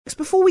folks,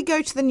 before we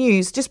go to the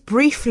news, just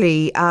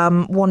briefly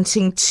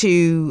wanting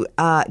to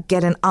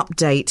get an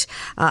update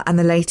and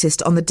the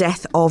latest on the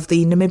death of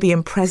the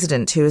Namibian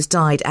president who has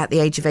died at the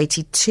age of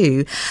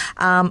 82.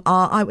 Our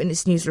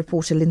Eyewitness News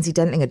reporter Lindsay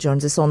Dentlinger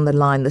joins us on the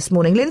line this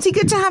morning. Lindsay,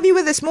 good to have you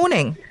with us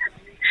morning.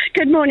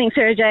 Good morning,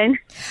 Sarah Jane.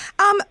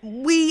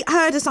 We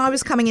heard, as I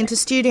was coming into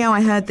studio,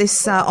 I heard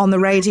this on the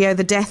radio,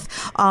 the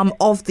death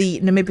of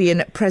the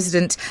Namibian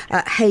president,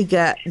 Hage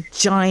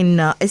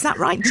is that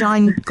right?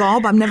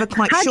 Geingob? I'm never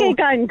quite sure. Hage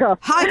Geingob.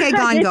 Hage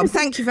Geingob.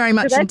 Thank you very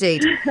much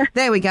indeed.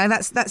 There we go.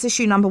 That's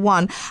issue number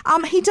one.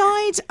 He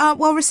died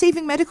while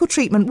receiving medical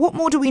treatment. What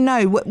more do we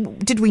know?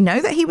 Did we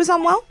know that he was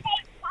unwell?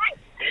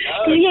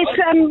 Yes,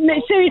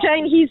 Sarah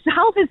Jane, his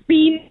health has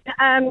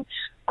been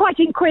quite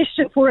in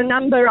question for a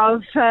number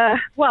of,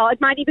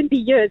 it might even be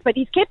years, but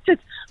he's kept it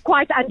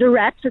quite under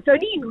wraps. It's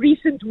only in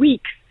recent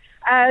weeks.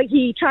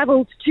 He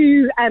travelled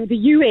to the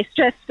US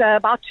just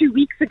about 2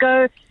 weeks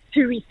ago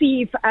to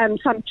receive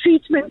some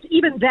treatment.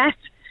 Even that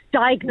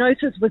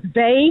diagnosis was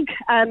vague.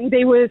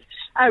 There was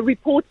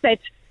reports that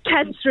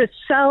cancerous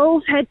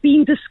cells had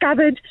been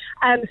discovered,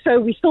 so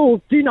we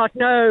still do not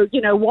know,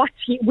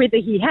 whether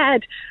he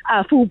had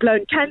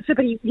full-blown cancer,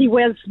 but he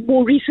was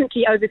more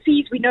recently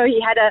overseas. We know he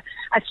had a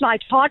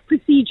slight heart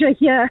procedure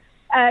here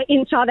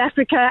in South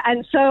Africa,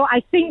 and so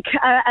I think,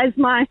 as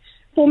my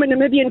former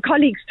Namibian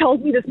colleagues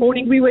told me this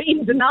morning, we were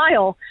in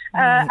denial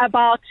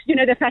about,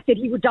 the fact that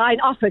he would die in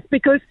office,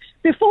 because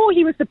before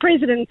he was the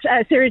president,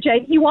 Sarah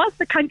Jane, he was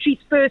the country's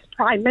first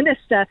prime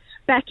minister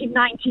back in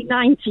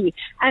 1990.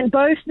 And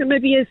both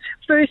Namibia's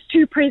first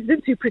two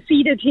presidents who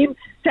preceded him,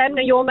 Sam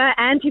Nujoma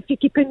and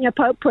Hifikepunye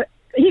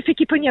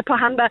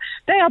Pohamba,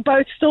 they are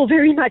both still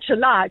very much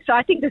alive. So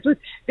I think this was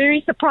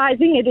very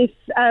surprising. It is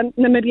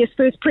Namibia's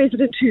first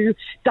president who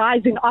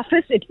dies in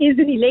office. It is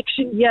an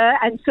election year,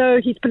 and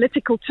so his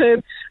political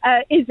term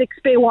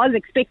was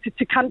expected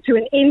to come to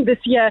an end this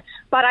year.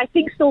 But I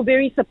think still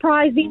very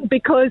surprising,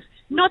 because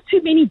not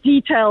too many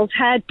details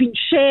had been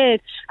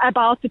shared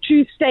about the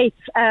true state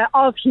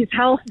of his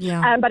health.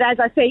 Yeah. But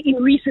as I say, in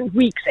recent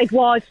weeks, it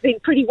was then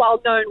pretty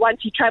well known once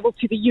he travelled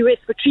to the US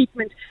for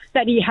treatment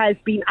that he has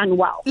been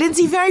unwell.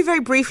 Lindsay, very, very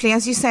briefly,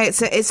 as you say,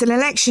 it's an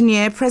election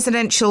year,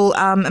 presidential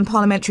and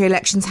parliamentary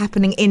elections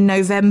happening in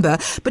November.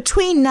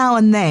 Between now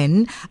and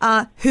then,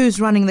 who's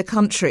running the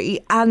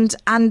country, and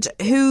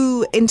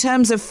who, in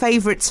terms of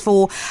favourites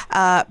for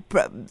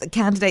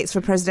candidates for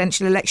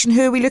presidential election,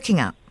 who are we looking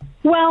at?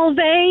 Well,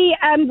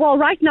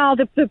 right now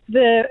the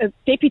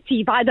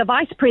deputy, the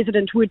vice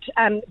president would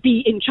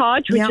be in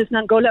charge, which is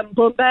Nangola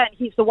Mbumba, and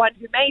he's the one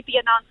who made the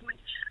announcement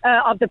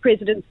of the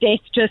president's death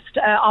just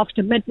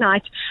after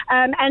midnight.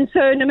 And so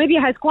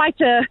Namibia has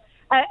quite a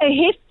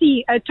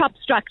hefty top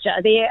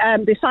structure there.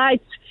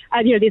 Besides,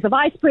 there's a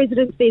vice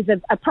president, there's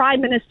a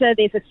prime minister,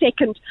 there's a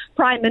second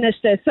prime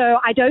minister. So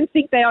I don't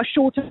think they are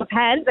short of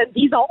hands, and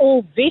these are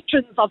all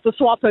veterans of the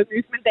SWAPO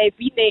movement. They've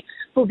been there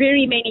for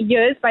very many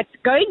years. But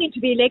going into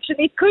the election,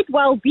 it could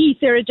well be,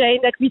 Sarah Jane,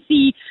 that we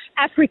see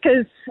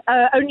Africa's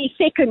only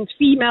second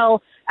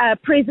female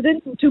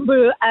president.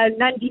 Mthumbu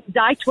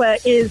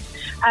Nandi-Ndaitwah is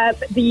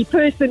the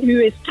person who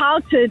is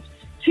touted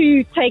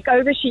to take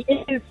over. She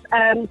is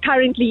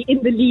currently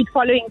in the lead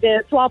following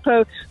the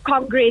SWAPO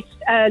Congress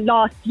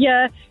last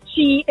year.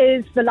 She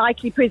is the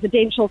likely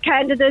presidential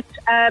candidate,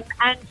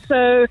 and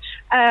so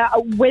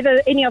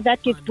whether any of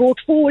that gets brought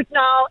forward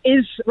now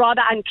is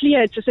rather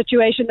unclear. It's a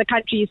situation the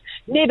country's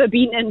never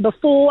been in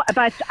before,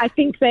 but I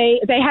think they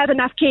have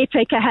enough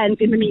caretaker hands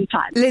in the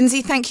meantime.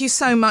 Lindsay, thank you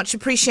so much.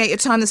 Appreciate your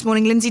time this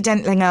morning. Lindsay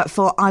Dentlinger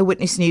for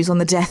Eyewitness News on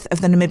the death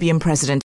of the Namibian president.